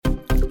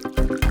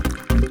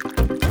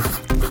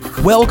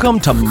Welcome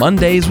to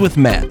Mondays with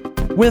Matt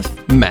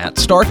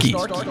Starkey.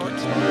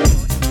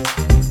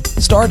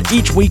 Start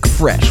each week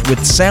fresh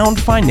with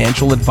sound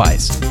financial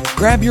advice.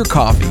 Grab your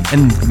coffee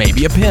and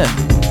maybe a pen.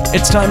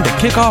 It's time to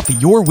kick off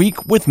your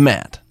week with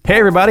Matt. Hey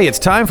everybody, it's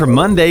time for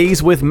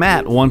Mondays with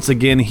Matt. Once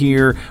again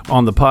here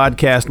on the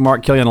podcast,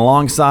 Mark Killian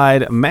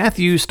alongside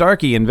Matthew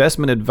Starkey,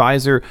 investment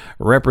advisor,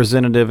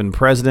 representative, and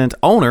president,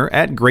 owner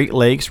at Great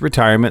Lakes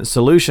Retirement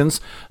Solutions,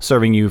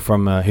 serving you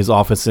from his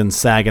office in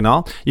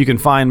Saginaw. You can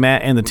find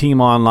Matt and the team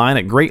online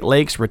at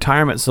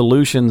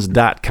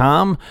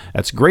GreatLakesRetirementSolutions.com.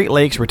 That's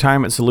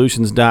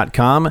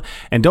GreatLakesRetirementSolutions.com.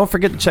 And don't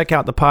forget to check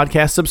out the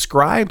podcast.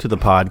 Subscribe to the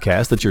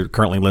podcast that you're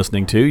currently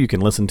listening to. You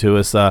can listen to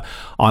us on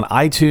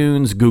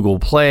iTunes, Google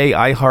Play,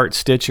 iHeart,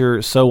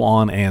 Stitcher, so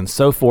on and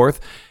so forth.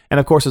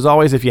 And of course, as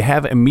always, if you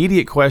have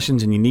immediate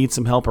questions and you need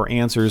some help or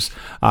answers,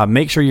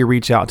 make sure you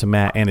reach out to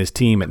Matt and his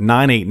team at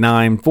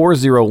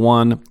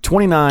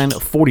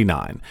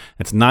 989-401-2949.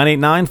 That's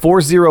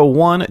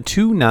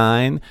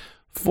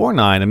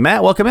 989-401-2949. And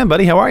Matt, welcome in,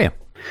 buddy. How are you?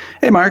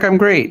 Hey, Mark, I'm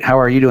great. How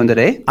are you doing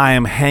today? I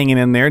am hanging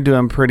in there,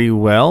 doing pretty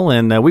well.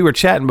 And we were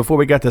chatting before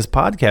we got this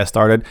podcast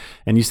started,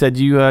 and you said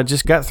you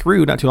just got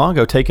through not too long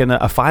ago taking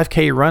a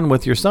 5K run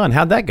with your son.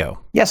 How'd that go?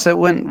 Yes, it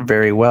went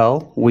very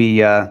well. We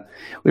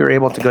were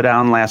able to go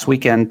down last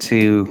weekend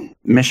to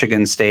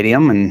Michigan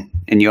Stadium, and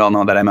you all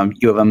know that I'm a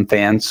U of M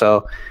fan,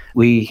 so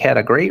we had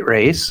a great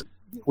race.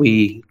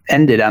 We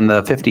ended on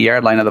the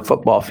 50-yard line of the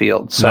football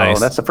field, so Nice.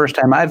 That's the first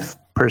time I've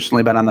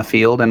personally been on the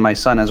field, and my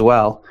son as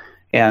well.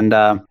 And,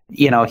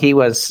 he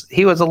was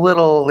a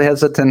little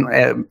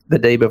hesitant the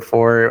day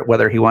before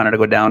whether he wanted to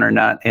go down or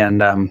not.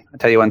 And I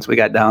tell you, once we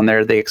got down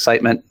there, the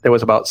excitement, there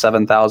was about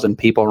 7,000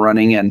 people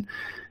running, and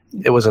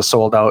it was a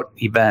sold out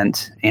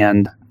event.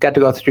 And got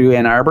to go through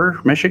Ann Arbor,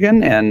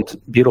 Michigan, and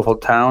beautiful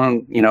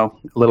town, a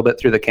little bit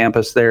through the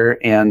campus there,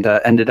 and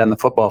ended on the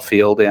football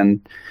field. And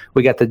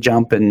we got to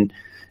jump and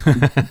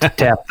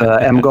tap the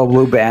MGO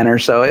Blue banner.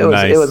 So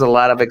Nice. it was a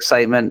lot of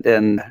excitement,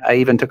 and I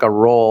even took a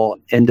roll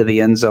into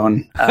the end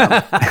zone.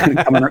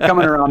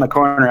 Coming around the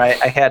corner, I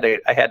had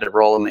to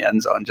roll in the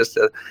end zone just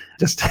to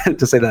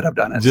say that I've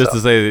done it. Just to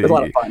say, it was a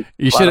lot of fun.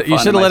 you should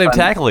have let him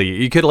tackle you.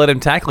 You could have let him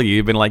tackle you.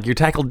 You've been like, you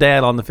tackled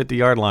Dad on the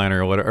 50-yard line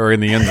or in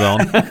the end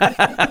zone.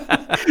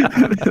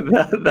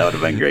 that would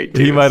have been great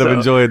too. He might have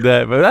enjoyed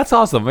that, but that's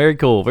awesome. Very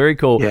cool. Very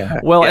cool. Yeah.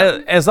 Well,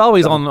 Yeah. as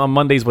always on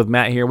Mondays with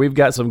Matt here, we've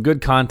got some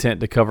good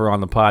content to cover on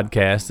the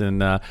podcast,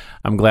 and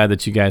I'm glad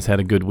that you guys had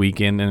a good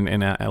weekend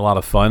and a lot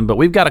of fun. But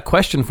we've got a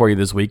question for you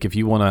this week if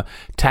you want to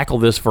tackle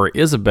this for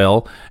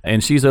Isabel,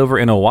 and she's over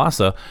in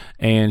Owasso,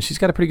 and she's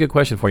got a pretty good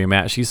question for you,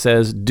 Matt. She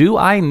says, do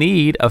I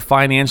need a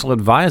financial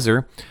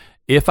advisor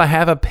if I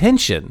have a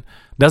pension?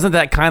 Doesn't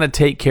that kind of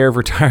take care of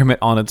retirement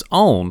on its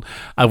own?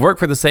 I've worked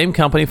for the same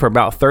company for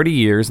about 30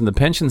 years, and the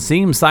pension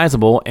seems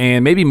sizable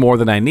and maybe more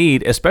than I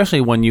need,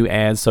 especially when you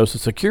add Social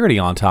Security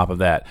on top of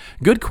that.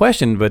 Good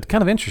question, but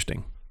kind of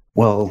interesting.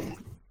 Well,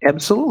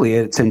 absolutely.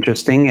 It's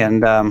interesting.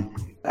 And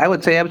I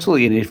would say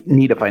absolutely you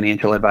need a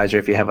financial advisor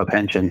if you have a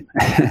pension.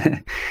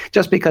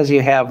 Just because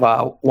you have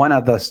one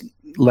of the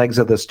legs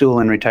of the stool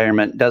in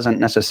retirement doesn't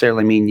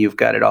necessarily mean you've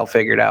got it all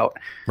figured out.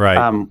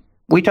 Right.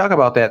 We talk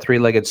about that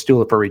three-legged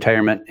stool for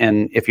retirement,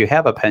 and if you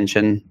have a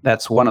pension,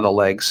 that's one of the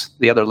legs,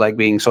 the other leg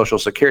being Social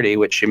Security,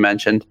 which you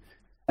mentioned.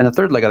 And the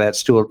third leg of that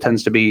stool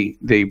tends to be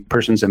the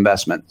person's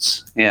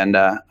investments and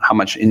how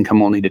much income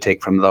we'll need to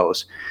take from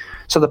those.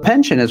 So the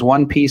pension is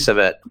one piece of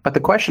it, but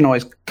the question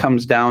always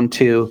comes down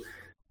to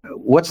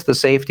what's the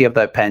safety of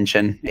that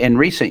pension? In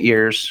recent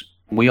years,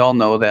 we all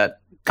know that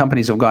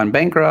companies have gone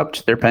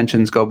bankrupt. Their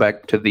pensions go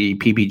back to the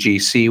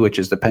PBGC, which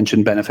is the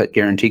Pension Benefit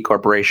Guaranty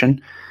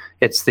Corporation.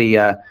 It's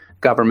the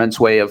government's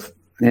way of,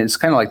 it's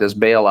kind of like this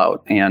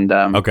bailout. And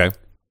Okay.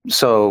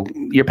 so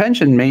your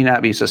pension may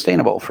not be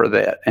sustainable for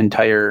the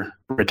entire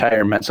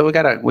retirement. So we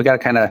gotta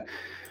kind of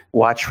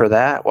watch for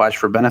that, watch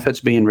for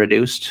benefits being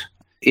reduced.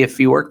 If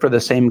you work for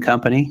the same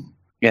company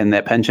and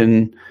that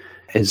pension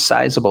is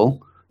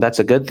sizable, that's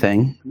a good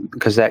thing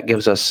because that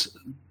gives us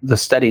the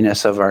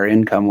steadiness of our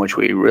income, which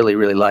we really,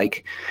 really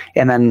like.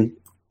 And then,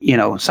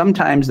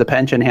 sometimes the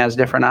pension has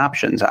different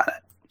options on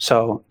it.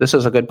 So this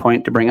is a good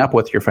point to bring up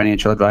with your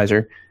financial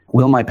advisor.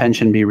 Will my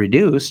pension be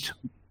reduced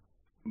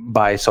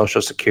by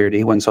Social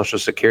Security when Social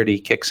Security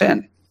kicks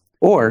in?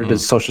 Or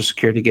does Social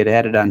Security get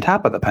added on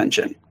top of the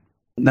pension?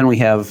 Then we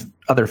have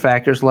other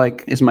factors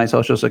like, is my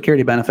Social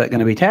Security benefit going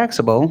to be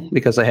taxable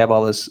because I have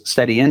all this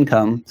steady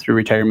income through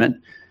retirement?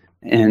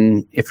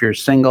 And if you're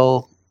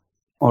single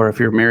or if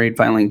you're married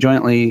filing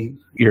jointly,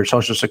 your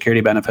Social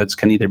Security benefits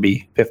can either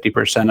be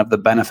 50% of the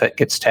benefit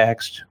gets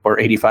taxed or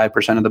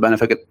 85% of the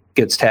benefit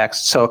gets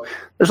taxed. So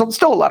there's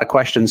still a lot of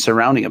questions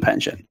surrounding a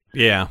pension.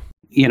 Yeah.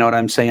 You know what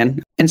I'm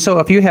saying? And so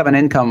if you have an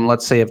income,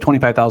 let's say of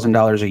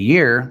 $25,000 a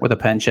year with a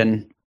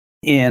pension,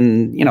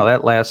 and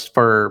that lasts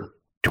for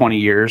 20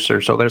 years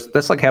or so,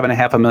 that's like having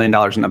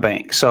 $500,000 in the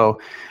bank. So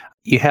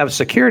you have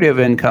security of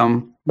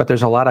income, but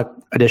there's a lot of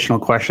additional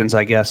questions,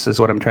 I guess, is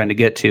what I'm trying to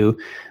get to,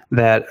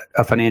 that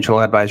a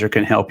financial advisor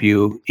can help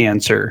you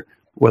answer,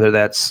 whether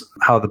that's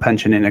how the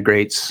pension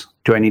integrates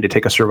Do I need to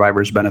take a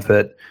survivor's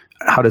benefit?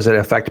 How does it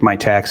affect my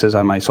taxes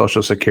on my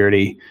Social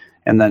Security?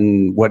 And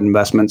then what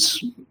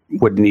investments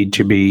would need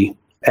to be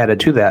added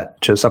to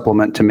that to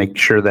supplement to make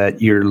sure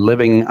that you're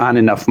living on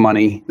enough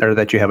money or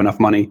that you have enough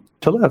money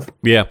to live.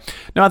 Yeah.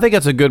 No, I think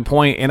that's a good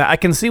point. And I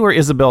can see where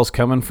Isabel's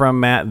coming from,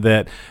 Matt,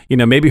 that,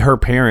 maybe her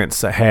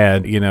parents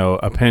had,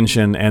 a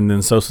pension and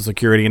then Social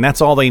Security, and that's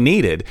all they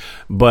needed.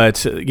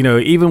 But,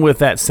 even with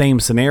that same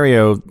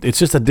scenario, it's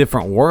just a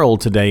different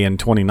world today in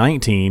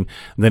 2019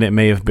 than it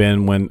may have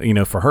been when,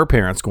 for her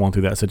parents going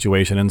through that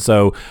situation. And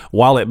so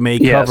while it may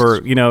cover,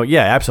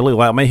 absolutely.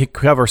 While it may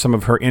cover some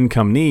of her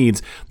income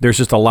needs, there's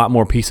just a lot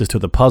more pieces to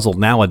the puzzle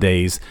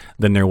nowadays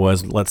than there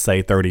was, let's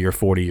say, 30 or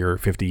 40 or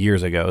 50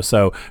 years ago.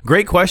 So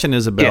great question,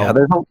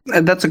 Isabel.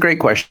 Yeah, that's a great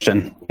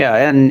question. Yeah,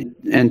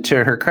 and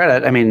to her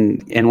credit, I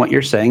mean, and what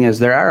you're saying is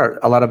there are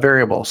a lot of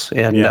variables.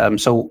 And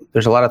so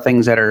there's a lot of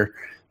things that are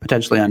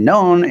potentially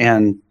unknown,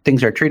 and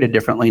things are treated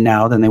differently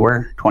now than they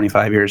were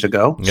 25 years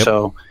ago. Yep.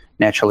 So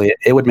naturally,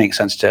 it would make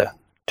sense to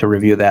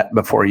review that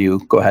before you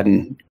go ahead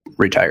and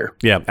retire.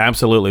 Yeah,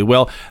 absolutely.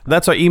 Well,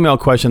 that's our email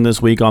question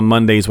this week on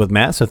Mondays with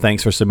Matt. So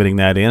thanks for submitting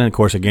that in. And of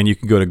course, again, you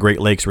can go to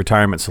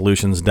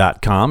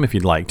GreatLakesRetirementSolutions.com if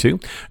you'd like to.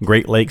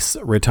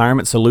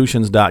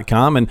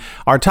 GreatLakesRetirementSolutions.com. And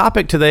our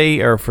topic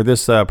today, or for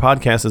this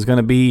podcast, is going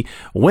to be,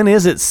 when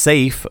is it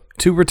safe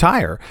to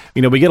retire?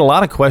 We get a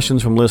lot of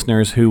questions from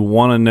listeners who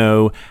want to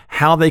know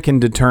how they can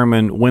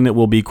determine when it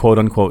will be quote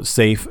unquote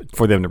safe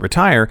for them to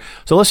retire.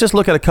 So let's just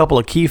look at a couple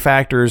of key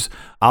factors.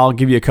 I'll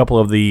give you a couple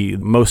of the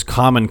most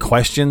common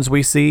questions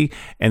we see,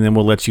 and then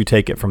we'll let you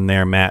take it from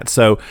there, Matt.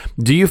 So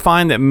do you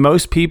find that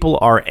most people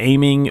are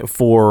aiming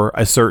for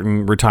a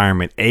certain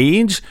retirement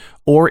age,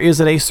 or is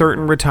it a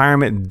certain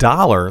retirement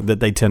dollar that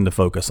they tend to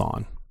focus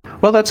on?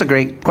 Well, that's a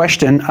great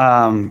question.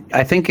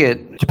 I think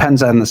it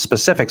depends on the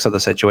specifics of the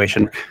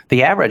situation.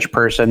 The average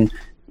person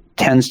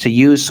tends to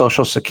use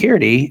Social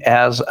Security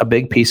as a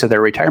big piece of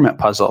their retirement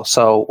puzzle.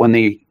 So when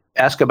they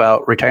ask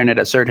about retiring at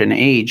a certain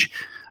age,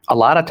 a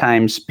lot of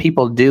times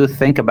people do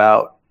think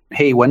about,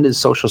 hey, when is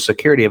Social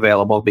Security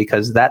available?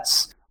 Because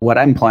that's what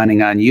I'm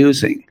planning on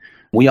using.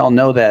 We all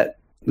know that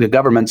the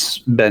government's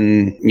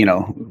been,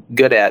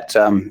 good at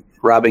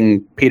robbing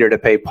Peter to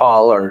pay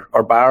Paul, or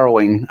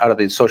borrowing out of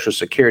the Social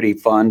Security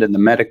fund and the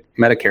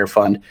Medicare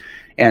fund.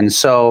 And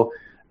so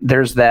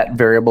there's that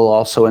variable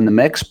also in the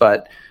mix.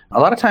 But a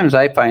lot of times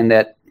I find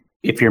that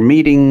if you're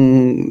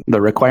meeting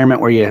the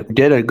requirement where you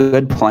did a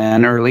good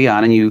plan early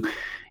on and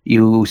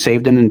you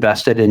saved and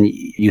invested and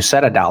you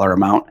set a dollar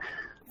amount,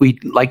 we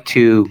like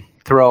to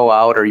throw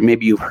out, or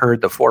maybe you've heard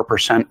the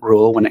 4%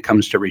 rule when it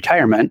comes to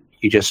retirement.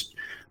 You just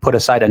put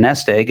aside a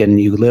nest egg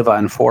and you live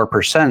on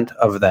 4%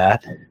 of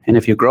that. And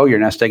if you grow your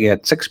nest egg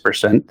at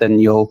 6%, then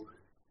you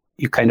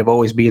kind of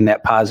always be in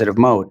that positive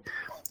mode.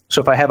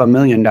 So if I have $1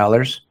 million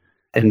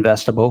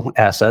investable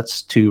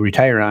assets to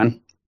retire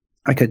on,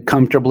 I could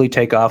comfortably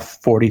take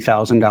off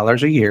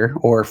 $40,000 a year,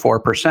 or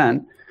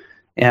 4%,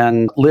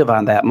 and live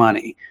on that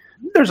money.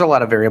 There's a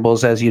lot of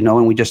variables, as you know,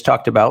 and we just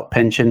talked about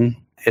pension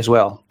as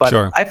well. But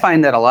sure. I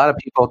find that a lot of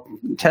people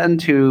tend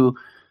to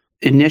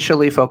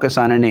initially focus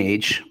on an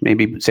age,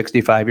 maybe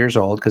 65 years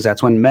old, because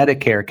that's when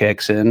Medicare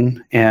kicks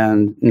in,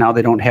 and now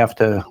they don't have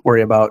to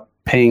worry about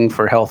paying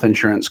for health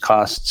insurance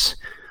costs.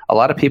 A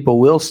lot of people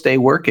will stay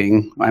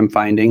working, I'm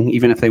finding,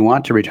 even if they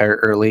want to retire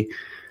early.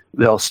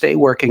 They'll stay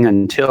working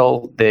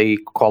until they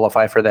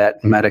qualify for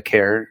that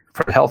Medicare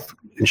for health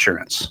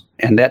insurance.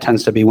 And that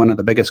tends to be one of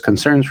the biggest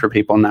concerns for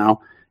people now,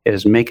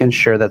 is making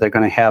sure that they're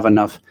going to have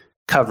enough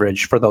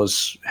coverage for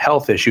those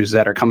health issues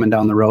that are coming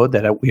down the road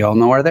that we all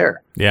know are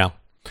there. Yeah.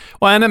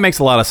 Well, and that makes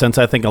a lot of sense.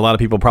 I think a lot of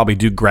people probably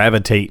do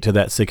gravitate to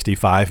that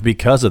 65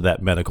 because of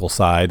that medical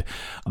side.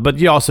 But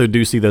you also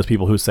do see those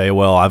people who say,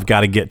 well, I've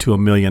got to get to $1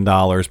 million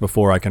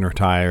before I can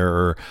retire,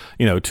 or,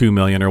 $2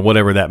 million, or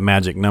whatever that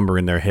magic number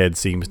in their head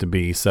seems to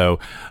be. So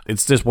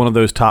it's just one of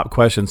those top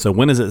questions. So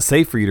when is it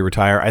safe for you to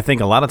retire? I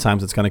think a lot of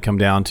times it's going to come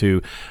down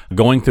to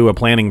going through a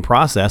planning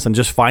process and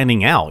just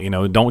finding out.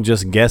 Don't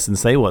just guess and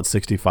say, well, it's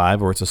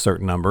 65 or it's a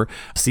certain number.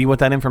 See what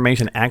that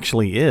information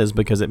actually is,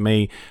 because it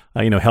may,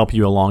 help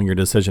you along your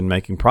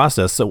decision-making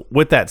process. So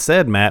with that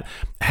said, Matt,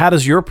 how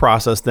does your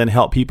process then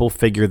help people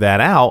figure that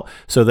out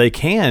so they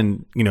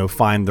can,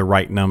 find the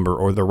right number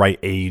or the right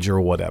age or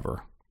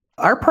whatever?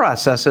 Our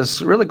process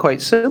is really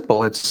quite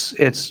simple. It's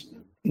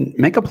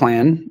make a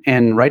plan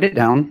and write it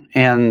down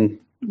and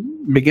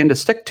begin to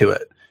stick to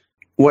it.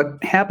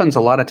 What happens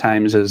a lot of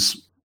times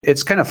is,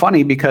 it's kind of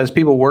funny because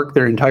people work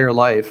their entire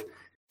life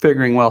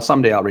figuring, well,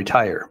 someday I'll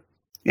retire.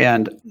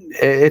 And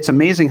it's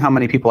amazing how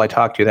many people I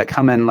talk to that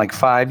come in like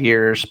 5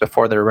 years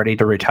before they're ready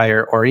to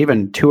retire, or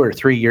even 2 or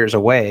 3 years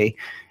away.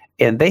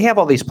 And they have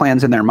all these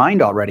plans in their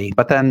mind already.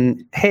 But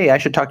then, hey, I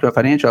should talk to a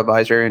financial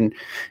advisor and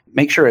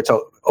make sure it's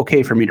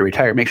okay for me to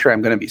retire, make sure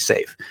I'm going to be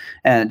safe.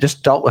 And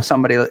just dealt with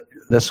somebody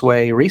this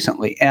way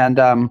recently. And,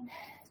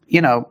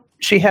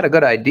 she had a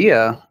good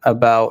idea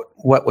about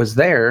what was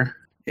there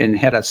and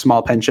had a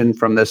small pension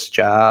from this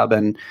job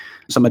and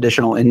some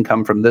additional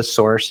income from this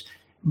source,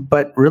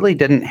 but really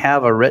didn't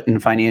have a written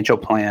financial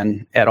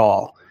plan at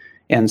all.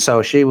 And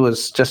so she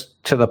was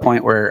just to the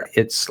point where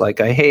it's like,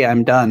 hey,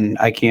 I'm done.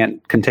 I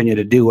can't continue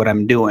to do what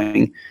I'm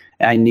doing.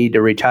 I need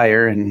to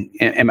retire, and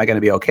am I going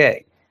to be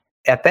okay?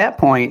 At that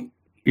point,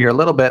 you're a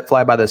little bit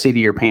fly by the seat of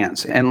your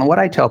pants. And what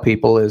I tell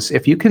people is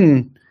if you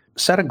can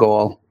set a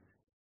goal,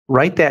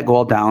 write that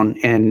goal down,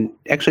 and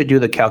actually do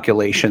the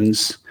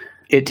calculations.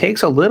 It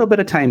takes a little bit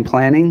of time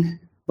planning,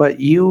 but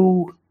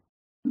you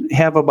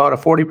have about a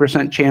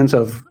 40% chance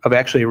of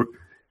actually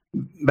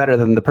better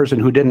than the person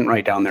who didn't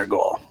write down their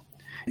goal.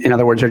 In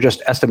other words, they're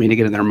just estimating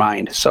it in their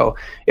mind. So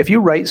if you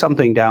write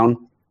something down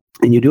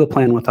and you do a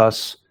plan with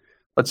us,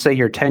 let's say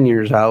you're 10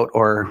 years out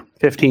or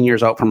 15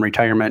 years out from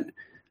retirement,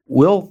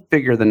 we'll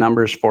figure the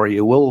numbers for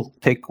you. We'll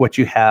take what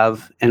you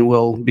have and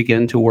we'll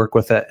begin to work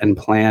with it and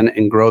plan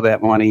and grow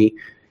that money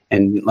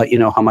and let you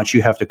know how much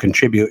you have to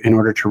contribute in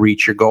order to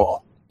reach your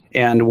goal.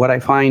 And what I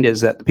find is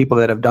that the people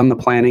that have done the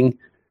planning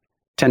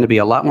tend to be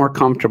a lot more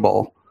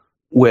comfortable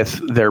with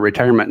their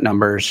retirement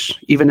numbers.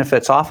 Even if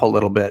it's off a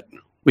little bit,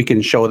 we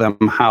can show them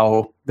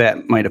how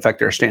that might affect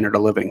their standard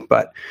of living.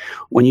 But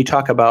when you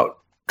talk about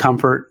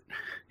comfort,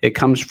 it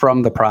comes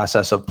from the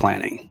process of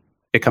planning.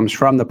 It comes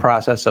from the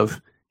process of,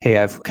 hey,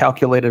 I've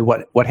calculated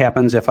what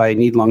happens if I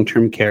need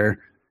long-term care.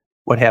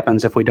 What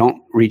happens if we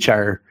don't reach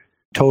our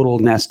total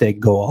nest egg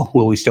goal?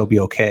 Will we still be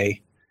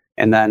okay?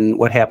 And then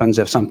what happens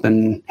if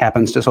something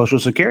happens to Social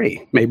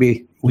Security?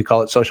 Maybe we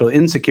call it social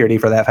insecurity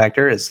for that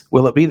factor. Is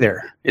will it be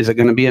there? Is it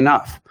going to be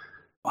enough?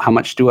 How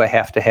much do I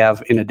have to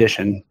have in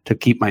addition to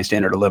keep my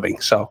standard of living?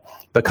 So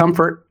the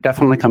comfort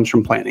definitely comes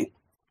from planning.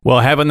 Well,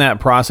 having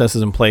that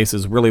processes in place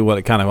is really what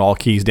it kind of all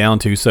keys down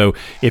to. So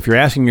if you're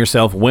asking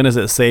yourself, when is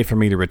it safe for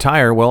me to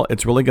retire? Well,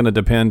 it's really going to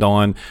depend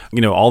on,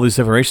 all these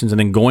situations and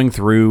then going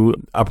through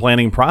a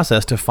planning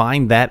process to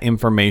find that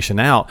information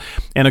out.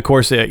 And of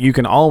course, you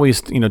can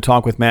always,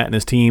 talk with Matt and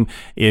his team.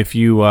 If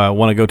you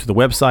want to go to the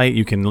website,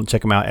 you can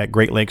check them out at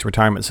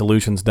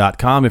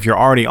GreatLakesRetirementSolutions.com. If you're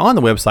already on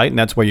the website and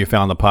that's where you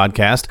found the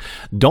podcast,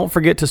 don't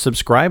forget to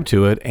subscribe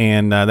to it.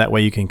 And that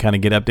way you can kind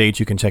of get updates.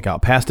 You can check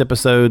out past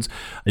episodes.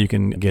 You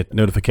can get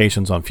notifications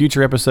on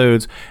future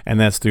episodes, and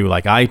that's through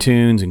like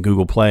iTunes and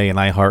Google Play and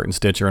iHeart and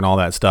Stitcher and all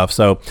that stuff.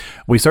 So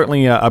we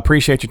certainly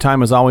appreciate your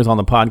time as always on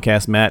the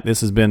podcast, Matt.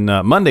 This has been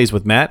Mondays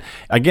with Matt.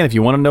 Again, if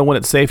you want to know when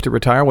it's safe to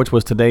retire, which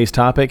was today's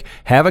topic,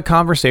 have a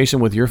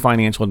conversation with your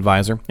financial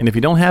advisor. And if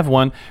you don't have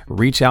one,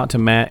 reach out to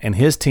Matt and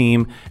his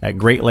team at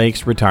Great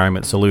Lakes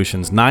Retirement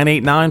Solutions.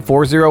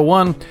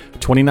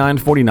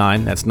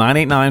 989-401-2949. That's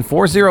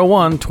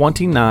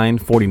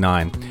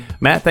 989-401-2949.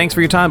 Matt, thanks for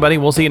your time, buddy.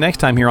 We'll see you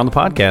next time here on the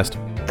podcast.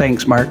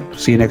 Thanks, Mark.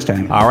 See you next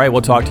time. All right,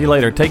 we'll talk to you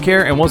later. Take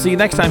care, and we'll see you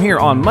next time here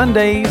on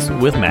Mondays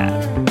with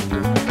Matt.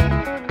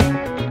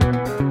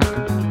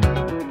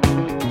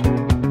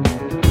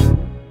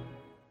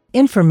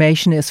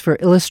 Information is for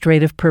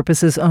illustrative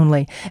purposes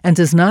only and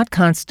does not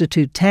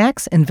constitute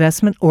tax,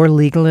 investment, or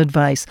legal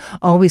advice.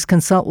 Always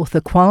consult with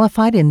a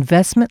qualified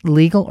investment,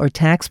 legal, or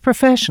tax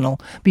professional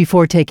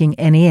before taking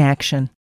any action.